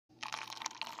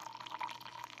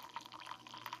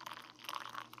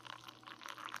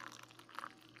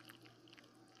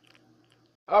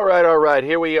All right.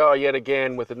 Here we are yet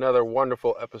again with another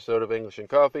wonderful episode of English and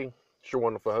Coffee. It's your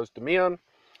wonderful host, Demian,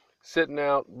 sitting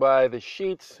out by the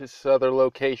Sheets, this other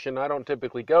location. I don't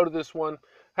typically go to this one.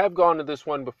 I have gone to this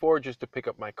one before just to pick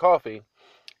up my coffee,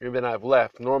 even I've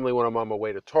left, normally when I'm on my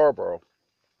way to Tarboro.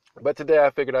 But today I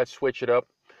figured I'd switch it up.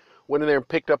 Went in there and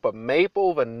picked up a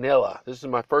maple vanilla. This is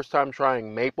my first time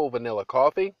trying maple vanilla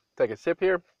coffee. Take a sip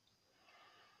here.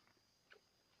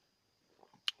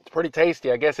 It's pretty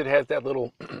tasty. I guess it has that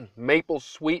little maple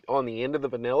sweet on the end of the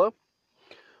vanilla.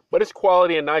 But it's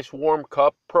quality, a nice warm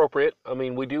cup, appropriate. I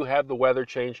mean, we do have the weather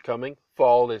change coming.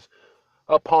 Fall is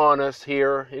upon us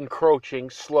here,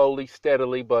 encroaching slowly,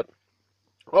 steadily. But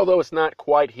although it's not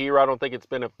quite here, I don't think it's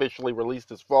been officially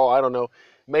released as fall. I don't know.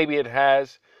 Maybe it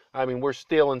has. I mean, we're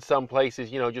still in some places,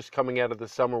 just coming out of the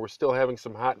summer. We're still having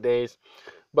some hot days.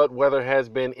 But weather has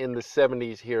been in the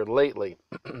 70s here lately.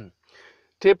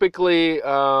 Typically,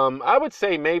 I would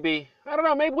say maybe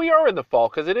we are in the fall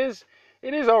because it is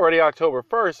already October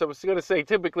 1st. I was going to say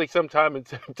typically sometime in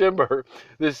September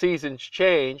the seasons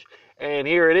change, and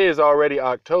here it is already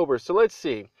October. So let's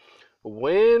see,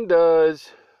 when does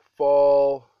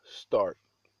fall start?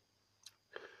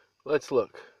 Let's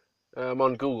look. I'm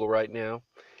on Google right now,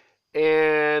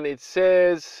 and it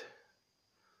says,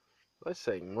 let's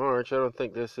say March. I don't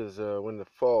think this is when the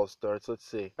fall starts. Let's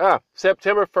see.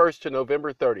 September 1st to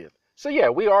November 30th. So yeah,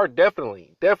 we are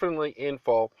definitely in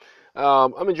fall.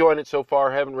 I'm enjoying it so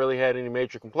far. Haven't really had any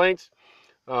major complaints.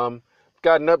 Got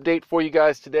an update for you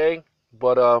guys today,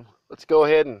 but let's go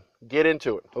ahead and get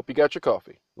into it. Hope you got your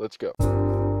coffee. Let's go.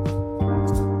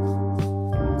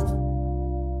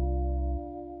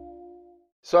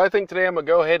 So I think today I'm going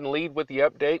to go ahead and lead with the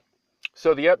update.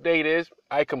 So the update is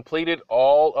I completed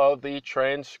all of the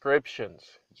transcriptions.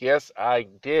 Yes, I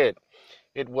did.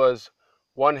 It was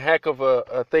one heck of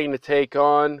a thing to take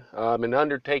on, an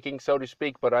undertaking, so to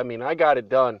speak, but I mean, I got it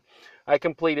done. I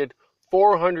completed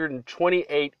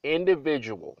 428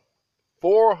 individual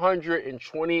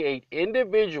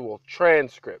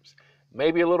transcripts,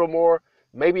 maybe a little more,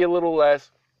 maybe a little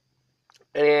less,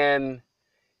 and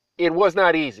it was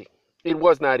not easy. It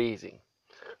was not easy.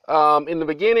 In the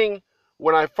beginning,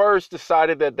 when I first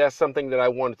decided that that's something that I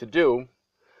wanted to do,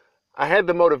 I had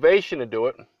the motivation to do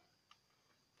it.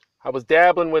 I was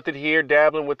dabbling with it here,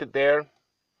 dabbling with it there.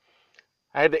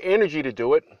 I had the energy to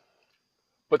do it,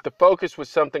 but the focus was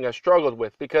something I struggled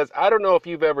with because I don't know if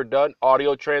you've ever done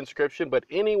audio transcription, but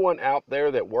anyone out there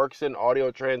that works in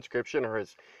audio transcription or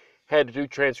has had to do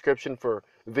transcription for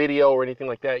video or anything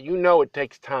like that, it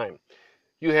takes time.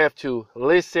 You have to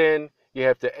listen, you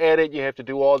have to edit, you have to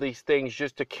do all these things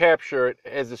just to capture it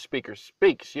as the speaker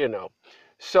speaks,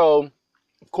 So,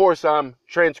 of course, I'm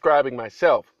transcribing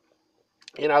myself.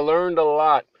 And I learned a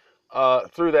lot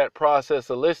through that process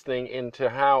of listening into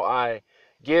how I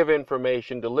give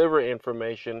information, deliver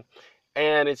information.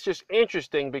 And it's just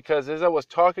interesting because as I was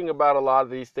talking about a lot of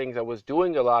these things, I was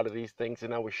doing a lot of these things,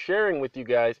 and I was sharing with you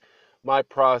guys my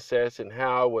process and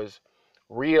how I was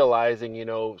realizing,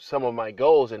 some of my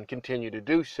goals and continue to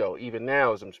do so even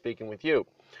now as I'm speaking with you.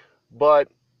 But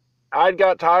I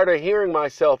got tired of hearing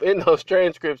myself in those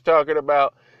transcripts talking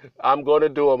about, I'm going to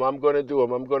do them, I'm going to do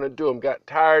them, I'm going to do them. Got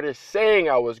tired of saying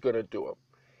I was going to do them.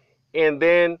 And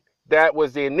then that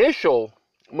was the initial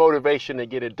motivation to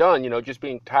get it done, just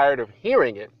being tired of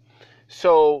hearing it.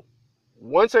 So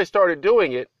once I started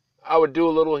doing it, I would do a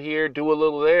little here, do a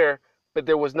little there, but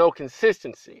there was no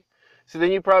consistency. So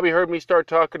then you probably heard me start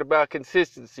talking about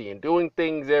consistency and doing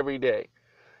things every day.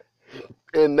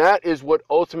 And that is what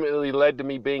ultimately led to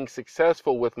me being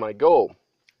successful with my goal.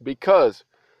 Because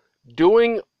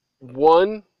doing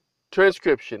one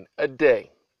transcription a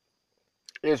day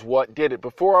is what did it.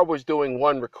 Before I was doing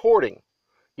one recording,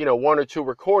 one or two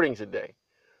recordings a day.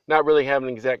 Not really having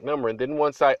an exact number. And then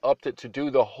once I upped it to do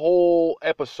the whole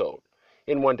episode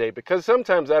in one day. Because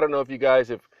sometimes, I don't know if you guys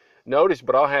have noticed,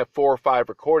 but I'll have 4 or 5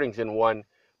 recordings in one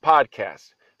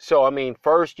podcast. So, I mean,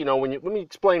 first, let me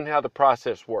explain how the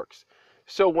process works.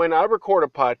 So when I record a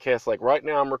podcast, like right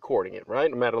now I'm recording it,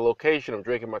 right? I'm at a location, I'm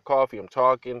drinking my coffee, I'm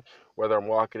talking, whether I'm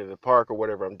walking to the park or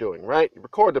whatever I'm doing, right?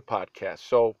 Record the podcast.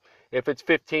 So if it's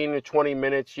 15 to 20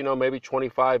 minutes, maybe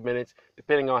 25 minutes,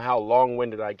 depending on how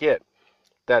long-winded I get,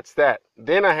 that's that.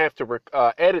 Then I have to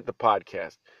edit the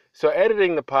podcast. So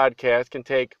editing the podcast can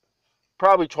take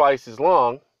probably twice as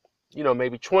long,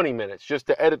 maybe 20 minutes just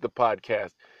to edit the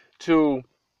podcast, to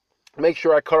make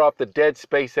sure I cut off the dead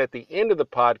space at the end of the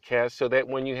podcast so that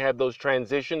when you have those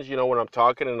transitions, when I'm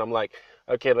talking and I'm like,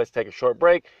 okay, let's take a short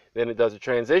break, then it does a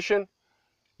transition.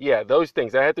 Yeah, those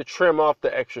things. I have to trim off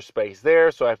the extra space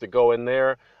there, so I have to go in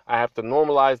there. I have to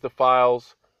normalize the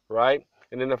files, right?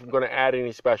 and then if I'm going to add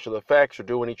any special effects or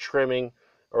do any trimming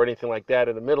or anything like that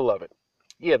in the middle of it.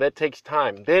 Yeah, that takes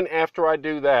time. Then after I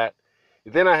do that,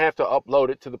 then I have to upload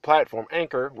it to the platform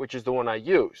Anchor, which is the one I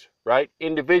use, right?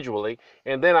 Individually,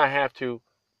 and then I have to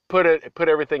put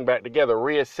everything back together,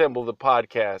 reassemble the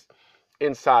podcast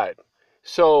inside.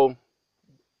 So,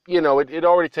 it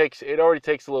already takes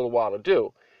a little while to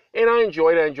do. And I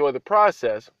enjoy the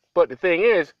process. But the thing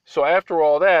is, so after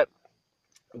all that,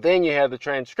 then you have the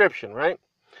transcription, right?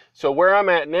 So where I'm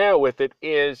at now with it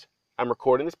is I'm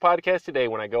recording this podcast today.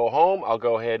 When I go home, I'll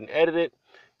go ahead and edit it,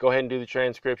 go ahead and do the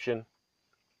transcription,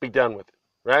 be done with it,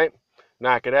 right?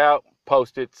 Knock it out,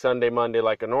 post it Sunday, Monday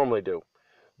like I normally do.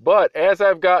 But as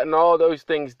I've gotten all those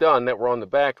things done that were on the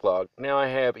backlog, now I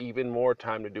have even more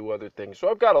time to do other things. So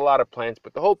I've got a lot of plans,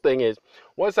 but the whole thing is,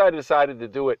 once I decided to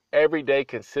do it every day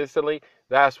consistently,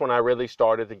 that's when I really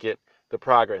started to get the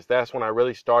progress. That's when I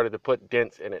really started to put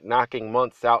dents in it, knocking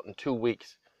months out in 2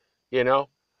 weeks.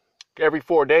 Every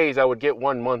 4 days I would get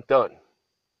 1 month done,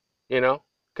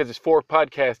 because it's 4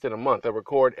 podcasts in a month. I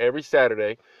record every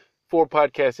Saturday, 4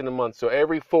 podcasts in a month. So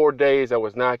every 4 days I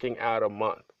was knocking out a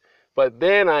month. But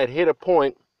then I'd hit a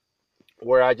point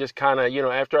where I just kind of,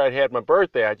 after I'd had my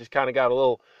birthday, I just kind of got a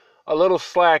little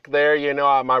slack there.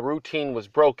 My routine was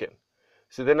broken.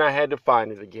 So then I had to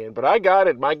find it again. But I got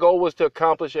it. My goal was to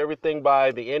accomplish everything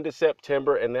by the end of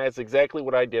September, and that's exactly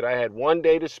what I did. I had 1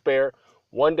 day to spare,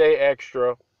 1 day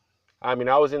extra. I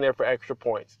was in there for extra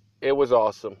points. It was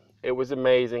awesome. It was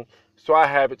amazing. So I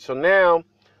have it. So now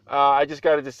I just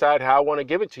got to decide how I want to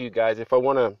give it to you guys. If I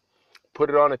want to put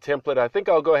it on a template, I think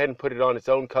I'll go ahead and put it on its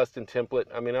own custom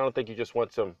template. I don't think you just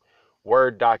want some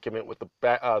Word document with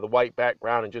the white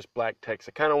background and just black text.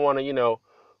 I kind of want to,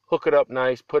 hook it up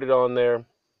nice, put it on there.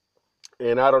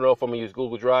 And I don't know if I'm going to use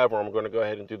Google Drive or I'm going to go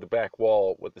ahead and do the back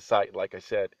wall with the site, like I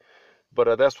said.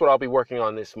 But that's what I'll be working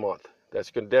on this month.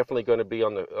 That's definitely going to be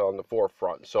on the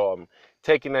forefront. So I'm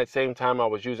taking that same time I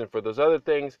was using for those other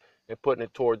things and putting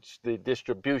it towards the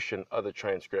distribution of the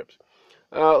transcripts.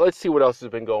 Let's see what else has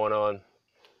been going on.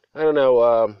 I don't know.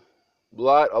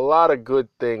 A lot of good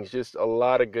things. Just a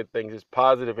lot of good things. Just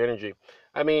positive energy.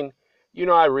 I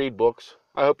read books.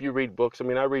 I hope you read books. I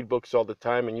read books all the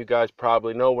time, and you guys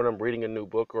probably know when I'm reading a new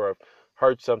book or I've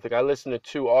heard something. I listened to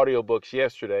 2 audiobooks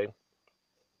yesterday,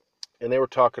 and they were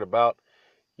talking about,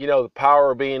 the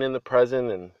power of being in the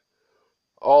present and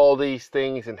all these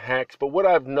things and hacks. But what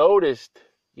I've noticed,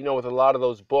 with a lot of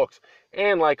those books,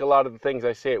 and like a lot of the things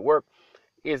I say at work,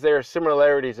 is there are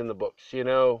similarities in the books.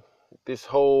 This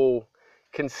whole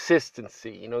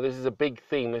consistency. This is a big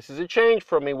theme. This is a change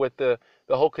for me with the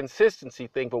whole consistency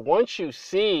thing. But once you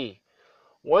see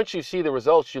the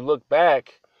results, you look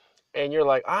back and you're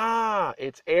like,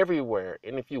 it's everywhere.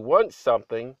 And if you want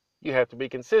something, you have to be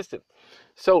consistent.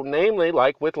 So namely,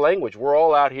 like with language, we're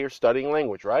all out here studying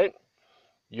language, right?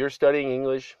 You're studying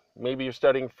English. Maybe you're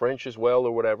studying French as well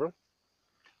or whatever.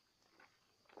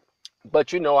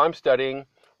 But I'm studying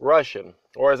Russian.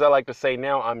 Or as I like to say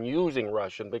now, I'm using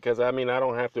Russian because, I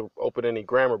don't have to open any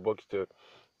grammar books to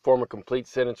form a complete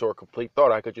sentence or a complete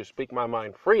thought. I could just speak my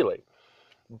mind freely.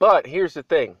 But here's the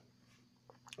thing.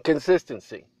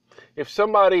 Consistency. If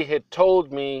somebody had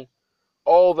told me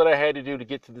all that I had to do to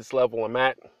get to this level I'm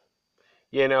at,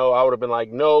 I would have been like,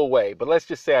 no way. But let's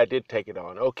just say I did take it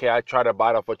on. Okay, I try to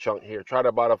bite off a chunk here, try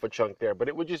to bite off a chunk there. But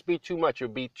it would just be too much. It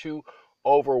would be too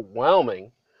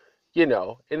overwhelming,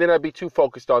 and then I'd be too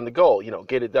focused on the goal.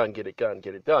 Get it done, get it done,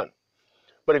 get it done.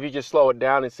 But if you just slow it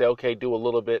down and say, okay, do a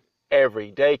little bit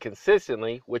every day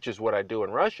consistently, which is what I do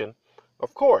in Russian,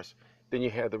 of course, then you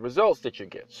have the results that you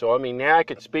get. So, now I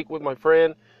can speak with my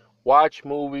friend, watch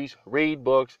movies, read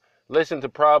books, listen to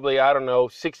probably,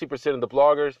 60% of the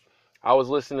bloggers. I was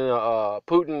listening to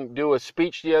Putin do a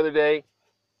speech the other day.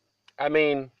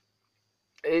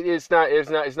 It's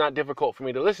not difficult for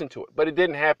me to listen to it, but it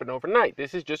didn't happen overnight.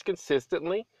 This is just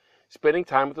consistently spending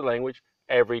time with the language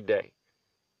every day.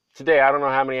 Today, I don't know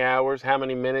how many hours, how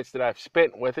many minutes that I've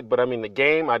spent with it, but the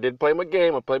game, I did play my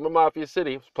game. I played my Mafia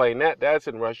City. I was playing that. That's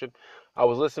in Russian. I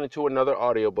was listening to another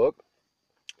audiobook.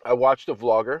 I watched a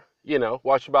vlogger,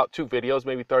 watched about 2 videos,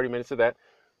 maybe 30 minutes of that,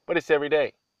 but it's every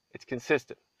day. It's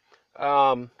consistent.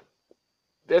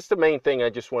 That's the main thing I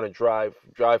just want to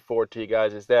drive forward to you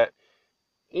guys is that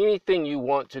anything you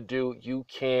want to do, you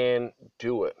can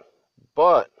do it.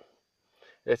 But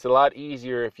it's a lot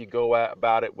easier if you go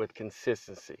about it with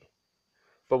consistency.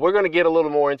 But we're going to get a little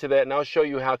more into that, and I'll show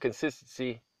you how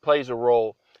consistency plays a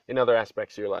role in other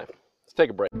aspects of your life. Let's take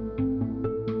a break.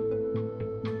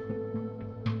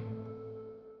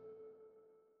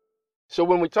 So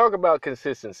when we talk about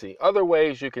consistency, other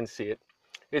ways you can see it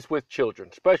it's with children,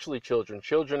 especially children.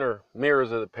 Children are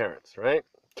mirrors of the parents, right?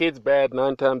 Kids bad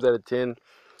 9 times out of 10.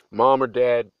 Mom or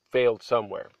dad failed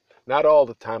somewhere. Not all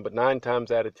the time, but 9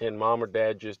 times out of 10, mom or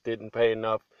dad just didn't pay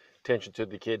enough attention to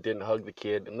the kid, didn't hug the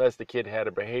kid, unless the kid had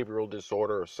a behavioral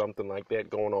disorder or something like that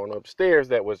going on upstairs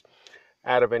that was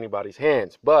out of anybody's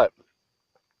hands. But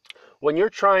when you're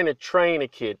trying to train a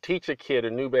kid, teach a kid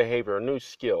a new behavior, a new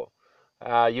skill,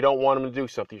 you don't want them to do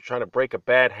something, you're trying to break a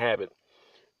bad habit,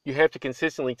 you have to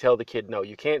consistently tell the kid no.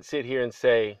 You can't sit here and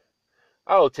say,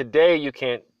 oh, today you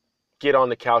can't get on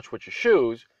the couch with your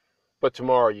shoes, but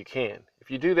tomorrow you can.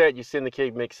 If you do that, you send the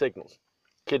kid mixed signals.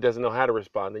 Kid doesn't know how to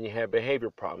respond, then you have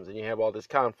behavior problems, and you have all this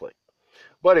conflict.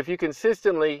 But if you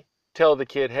consistently tell the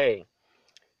kid, hey,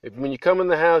 when you come in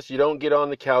the house, you don't get on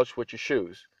the couch with your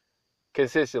shoes,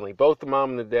 consistently, both the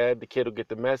mom and the dad, the kid will get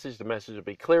the message will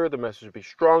be clearer, the message will be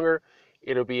stronger,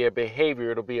 it'll be a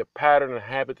behavior, it'll be a pattern, a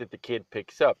habit that the kid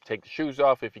picks up. Take the shoes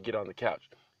off if you get on the couch.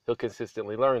 He'll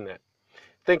consistently learn that.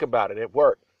 Think about it at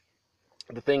work.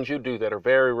 The things you do that are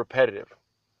very repetitive,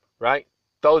 right?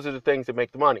 Those are the things that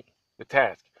make the money, the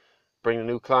task. Bring the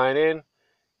new client in,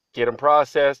 get them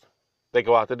processed, they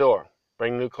go out the door.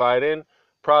 Bring the new client in,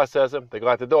 process them, they go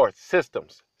out the door.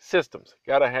 Systems.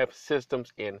 Gotta have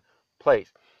systems in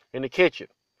place. In the kitchen,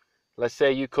 let's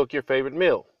say you cook your favorite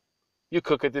meal. You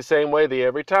cook it the same way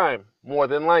every time, more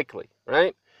than likely,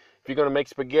 right? If you're going to make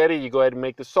spaghetti, you go ahead and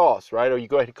make the sauce, right? Or you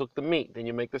go ahead and cook the meat, then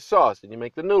you make the sauce, then you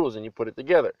make the noodles, and you put it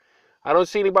together. I don't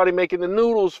see anybody making the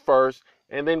noodles first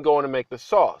and then going to make the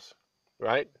sauce,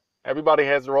 right? Everybody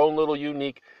has their own little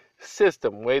unique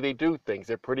system, way they do things.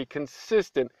 They're pretty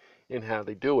consistent in how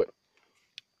they do it.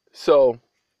 So,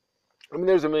 I mean,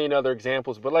 there's a million other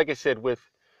examples, but like I said,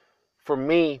 for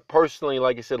me personally,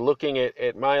 like I said, looking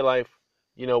at my life,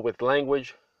 with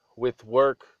language, with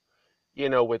work,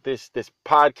 with this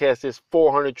podcast, this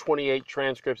 428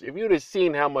 transcripts, if you'd have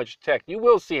seen how much text, you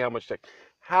will see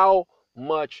how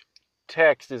much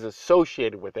text is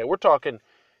associated with that. We're talking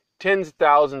tens of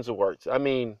thousands of words. I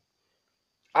mean,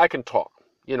 I can talk.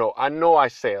 I know I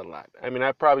say a lot. I mean,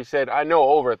 I probably said, I know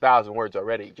over 1,000 words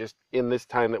already just in this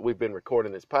time that we've been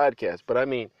recording this podcast. But I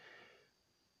mean,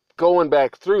 going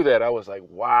back through that, I was like,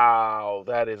 wow,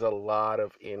 that is a lot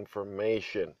of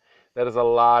information. That is a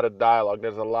lot of dialogue.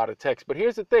 That is a lot of text. But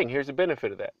here's the thing. Here's the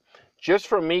benefit of that. Just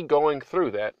from me going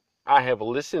through that, I have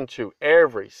listened to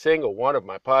every single one of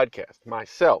my podcasts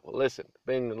myself,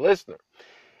 being the listener.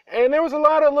 And there was a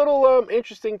lot of little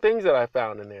interesting things that I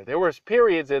found in there. There was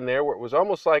periods in there where it was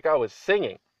almost like I was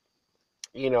singing.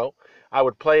 I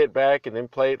would play it back and then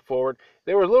play it forward.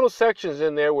 There were little sections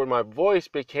in there where my voice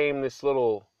became this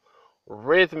little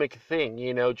rhythmic thing,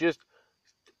 just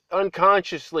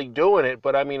unconsciously doing it.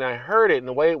 But I mean, I heard it in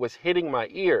the way it was hitting my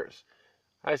ears.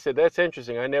 I said, that's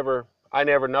interesting. I never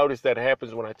noticed that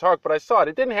happens when I talk, but I saw it.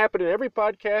 It didn't happen in every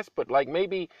podcast, but like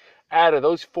maybe out of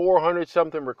those 400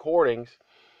 something recordings,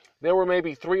 there were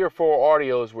maybe 3 or 4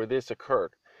 audios where this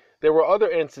occurred. There were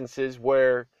other instances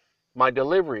where my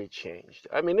delivery changed.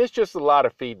 I mean, it's just a lot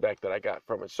of feedback that I got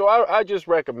from it. So I just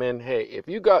recommend, hey, if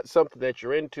you got something that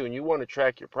you're into and you want to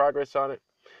track your progress on it,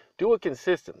 do it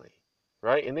consistently,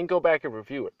 right? And then go back and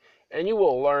review it. And you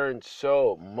will learn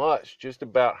so much just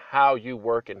about how you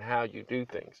work and how you do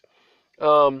things.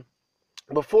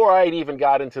 Before I had even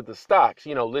got into the stocks,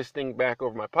 listening back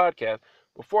over my podcast,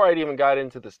 before I'd even got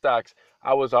into the stocks,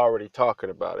 I was already talking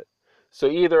about it. So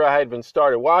either I had been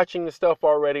started watching the stuff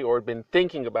already or had been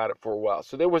thinking about it for a while.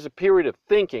 So there was a period of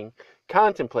thinking,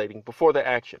 contemplating before the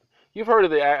action. You've heard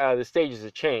of the stages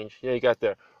of change. You got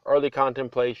the early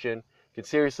contemplation, can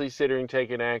seriously considering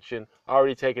taking action,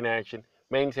 already taking action,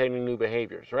 maintaining new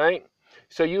behaviors, right?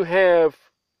 So you have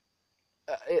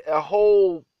a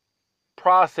whole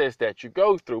process that you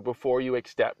go through before you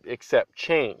accept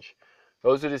change.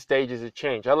 Those are the stages of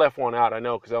change. I left one out, I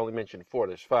know, because I only mentioned 4.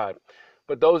 There's 5.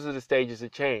 But those are the stages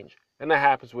of change. And that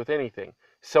happens with anything.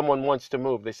 Someone wants to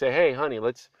move. They say, hey, honey,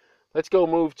 let's go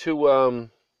move to,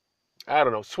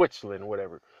 Switzerland or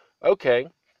whatever. Okay.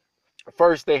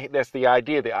 First, that's the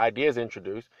idea. The idea is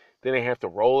introduced. Then they have to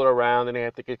roll it around. Then they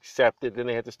have to accept it. Then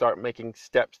they have to start making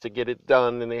steps to get it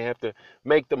done. Then they have to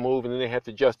make the move. And then they have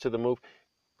to adjust to the move.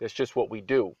 That's just what we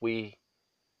do.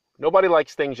 Nobody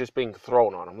likes things just being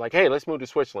thrown on them. Like, hey, let's move to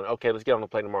Switzerland. Okay, let's get on the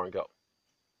plane tomorrow and go.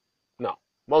 No,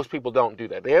 most people don't do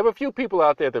that. They have a few people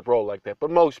out there that roll like that, but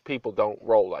most people don't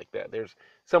roll like that. There's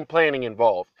some planning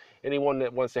involved. Anyone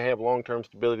that wants to have long-term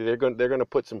stability, they're going to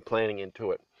put some planning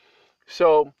into it.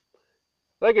 So,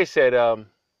 like I said, I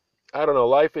don't know.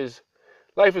 Life is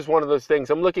one of those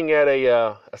things. I'm looking at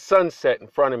a sunset in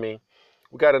front of me.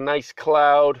 We got a nice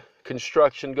cloud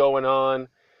construction going on.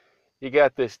 You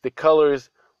got the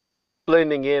colors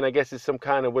blending in. I guess it's some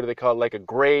kind of, what do they call it, like a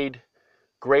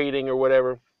grading or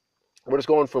whatever. But it's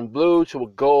going from blue to a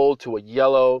gold to a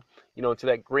yellow, to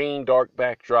that green dark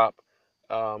backdrop.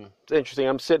 It's interesting.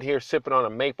 I'm sitting here sipping on a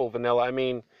maple vanilla. I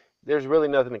mean, there's really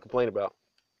nothing to complain about.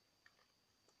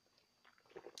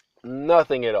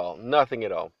 Nothing at all. Nothing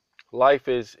at all. Life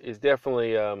is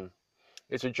definitely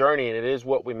it's a journey, and it is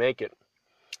what we make it.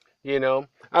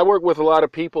 I work with a lot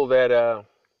of people that are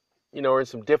in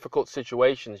some difficult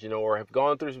situations, or have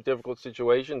gone through some difficult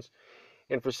situations,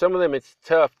 and for some of them, it's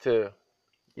tough to,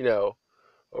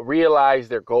 realize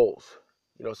their goals.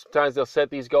 Sometimes they'll set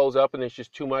these goals up, and it's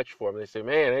just too much for them. They say,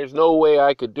 "Man, there's no way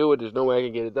I could do it. There's no way I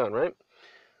can get it done," right?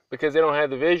 Because they don't have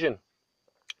the vision.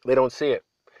 They don't see it.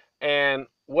 And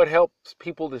what helps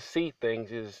people to see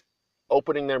things is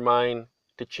opening their mind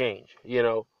to change,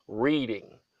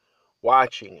 reading,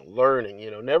 watching, learning,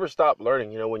 never stop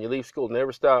learning. When you leave school,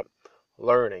 never stop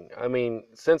learning. I mean,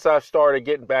 since I've started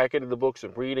getting back into the books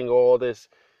and reading all this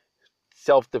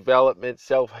self-development,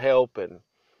 self-help, and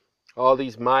all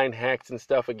these mind hacks and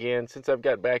stuff again, since I've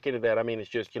got back into that, I mean, it's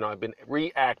just, I've been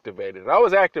reactivated. I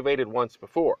was activated once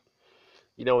before,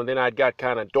 and then I got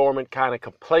kind of dormant, kind of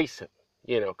complacent,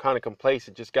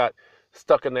 just got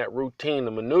stuck in that routine,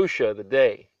 the minutia of the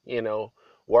day,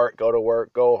 work,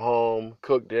 go home,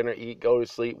 cook dinner, eat, go to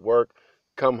sleep, work,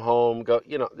 come home, go,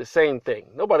 the same thing.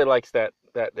 Nobody likes that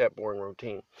boring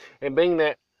routine. And being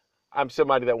that I'm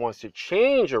somebody that wants to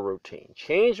change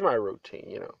my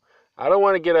routine, I don't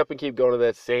want to get up and keep going to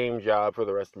that same job for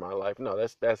the rest of my life. No,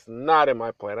 that's not in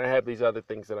my plan. I have these other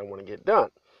things that I want to get done.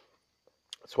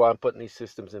 That's why I'm putting these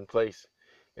systems in place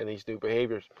and these new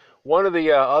behaviors. One of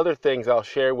the other things I'll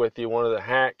share with you, one of the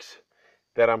hacks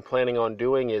that I'm planning on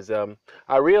doing is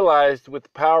I realized with the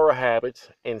power of habits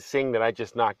and seeing that I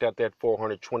just knocked out that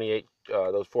 428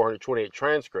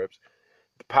 transcripts,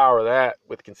 the power of that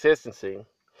with consistency,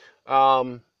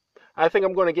 I think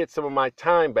I'm going to get some of my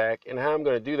time back. And how I'm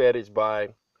going to do that is by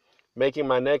making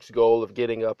my next goal of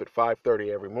getting up at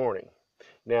 5:30 every morning.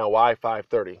 Now, why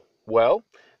 5:30? Well,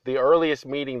 the earliest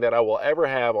meeting that I will ever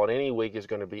have on any week is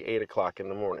going to be 8 o'clock in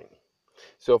the morning.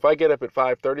 So if I get up at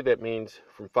 5:30, that means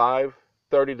from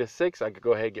 5:30 to 6, I could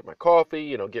go ahead and get my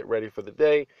coffee, get ready for the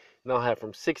day. And I'll have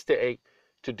from 6 to 8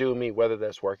 to do me, whether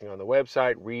that's working on the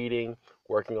website, reading,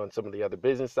 working on some of the other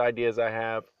business ideas I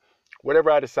have.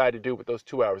 Whatever I decide to do with those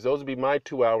 2 hours, those will be my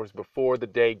 2 hours before the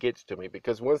day gets to me.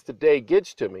 Because once the day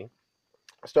gets to me,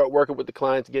 I start working with the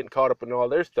clients, getting caught up in all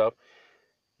their stuff.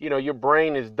 Your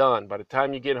brain is done. By the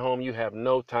time you get home, you have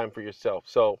no time for yourself.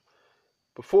 So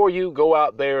before you go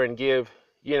out there and give,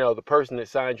 the person that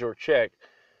signs your check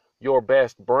your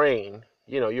best brain,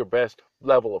 your best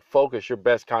level of focus, your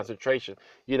best concentration,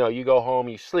 you go home,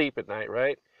 you sleep at night,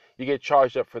 right? You get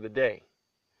charged up for the day.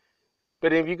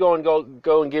 But if you go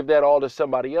and give that all to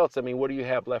somebody else, I mean, what do you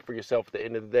have left for yourself at the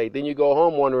end of the day? Then you go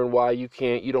home wondering why you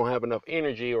don't have enough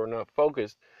energy or enough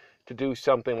focus to do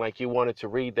something like you wanted to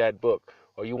read that book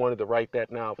or you wanted to write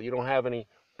that novel. You don't have any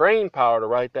brain power to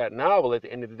write that novel at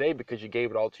the end of the day because you gave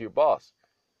it all to your boss.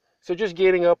 So just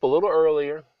getting up a little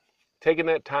earlier, taking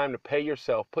that time to pay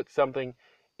yourself, put something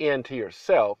into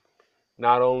yourself.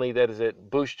 Not only that does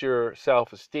it boost your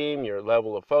self-esteem, your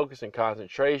level of focus and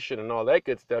concentration and all that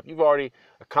good stuff, you've already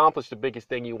accomplished the biggest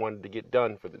thing you wanted to get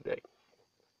done for the day.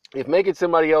 If making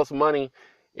somebody else money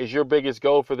is your biggest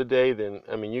goal for the day, then,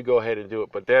 I mean, you go ahead and do it.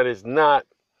 But that is not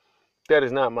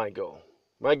my goal.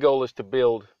 My goal is to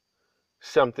build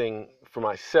something for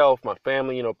myself, my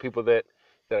family, people that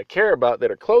I care about,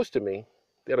 that are close to me,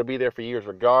 that'll be there for years,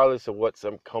 regardless of what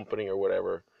some company or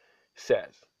whatever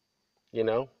says.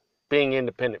 Being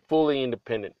independent,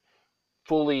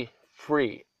 fully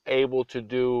free, able to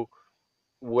do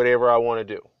whatever I want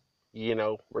to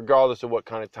do, regardless of what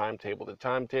kind of timetable. The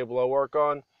timetable I work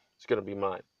on is going to be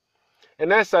mine.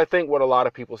 And that's, I think, what a lot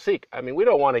of people seek. I mean, we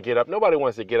don't want to get up. Nobody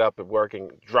wants to get up and work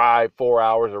and drive 4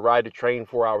 hours or ride the train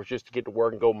 4 hours just to get to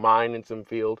work and go mine in some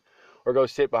field or go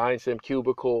sit behind some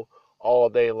cubicle all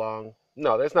day long.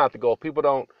 No, that's not the goal. People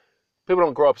don't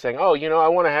grow up saying, oh, I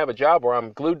want to have a job where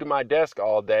I'm glued to my desk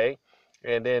all day.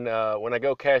 And then when I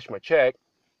go cash my check,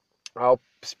 I'll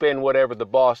spend whatever the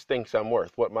boss thinks I'm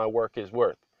worth, what my work is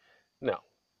worth. No.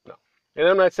 And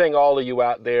I'm not saying all of you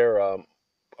out there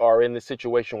are in the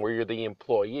situation where you're the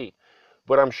employee,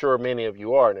 but I'm sure many of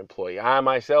you are an employee. I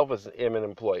myself am an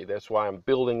employee. That's why I'm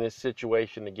building this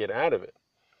situation to get out of it.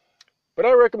 But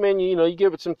I recommend you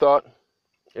give it some thought.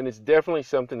 And it's definitely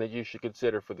something that you should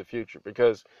consider for the future,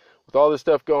 because with all this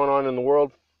stuff going on in the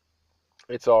world,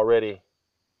 it's already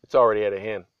out of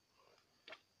hand.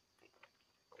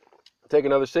 Take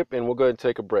another sip and we'll go ahead and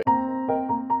take a break.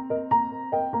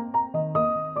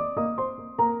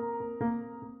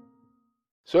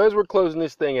 So as we're closing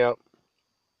this thing out,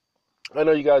 I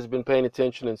know you guys have been paying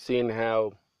attention and seeing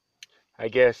how, I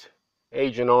guess,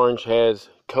 Agent Orange has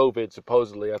COVID,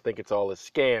 supposedly. I think it's all a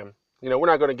scam. We're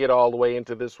not going to get all the way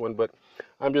into this one, but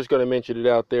I'm just going to mention it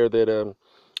out there that,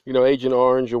 Agent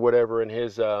Orange or whatever and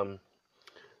his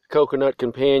coconut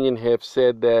companion have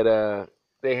said that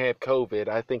they have COVID.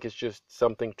 I think it's just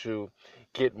something to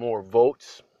get more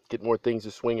votes, get more things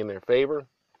to swing in their favor.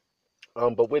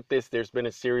 But with this, there's been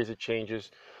a series of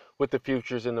changes with the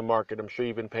futures in the market. I'm sure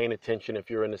you've been paying attention if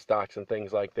you're in the stocks and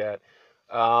things like that.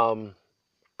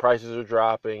 Prices are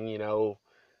dropping, the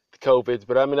COVIDs.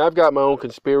 But I mean, I've got my own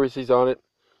conspiracies on it.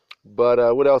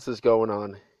 But what else is going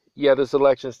on? Yeah, this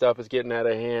election stuff is getting out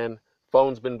of hand.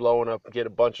 Phone's been blowing up. Get a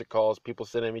bunch of calls. People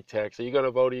sending me texts. Are you going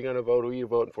to vote? Are you going to vote? Who are you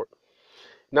voting for?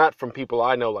 Not from people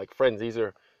I know, like friends. These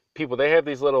are people. They have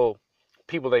these little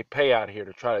people they pay out here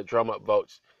to try to drum up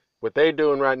votes. What they're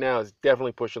doing right now is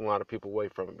definitely pushing a lot of people away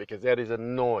from it because that is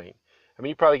annoying. I mean,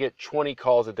 you probably get 20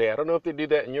 calls a day. I don't know if they do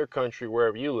that in your country,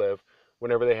 wherever you live,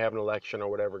 whenever they have an election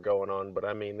or whatever going on. But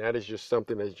I mean, that is just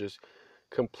something that's just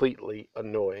completely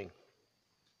annoying.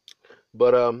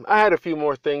 But I had a few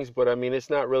more things, but I mean,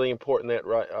 it's not really important that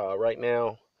right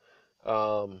now.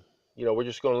 We're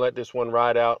just going to let this one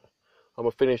ride out. I'm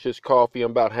going to finish this coffee. I'm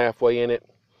about halfway in it.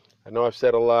 I know I've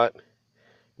said a lot,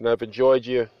 and I've enjoyed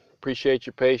you. Appreciate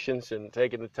your patience and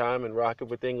taking the time and rocking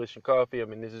with English and coffee. I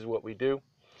mean, this is what we do.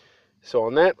 So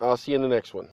on that, I'll see you in the next one.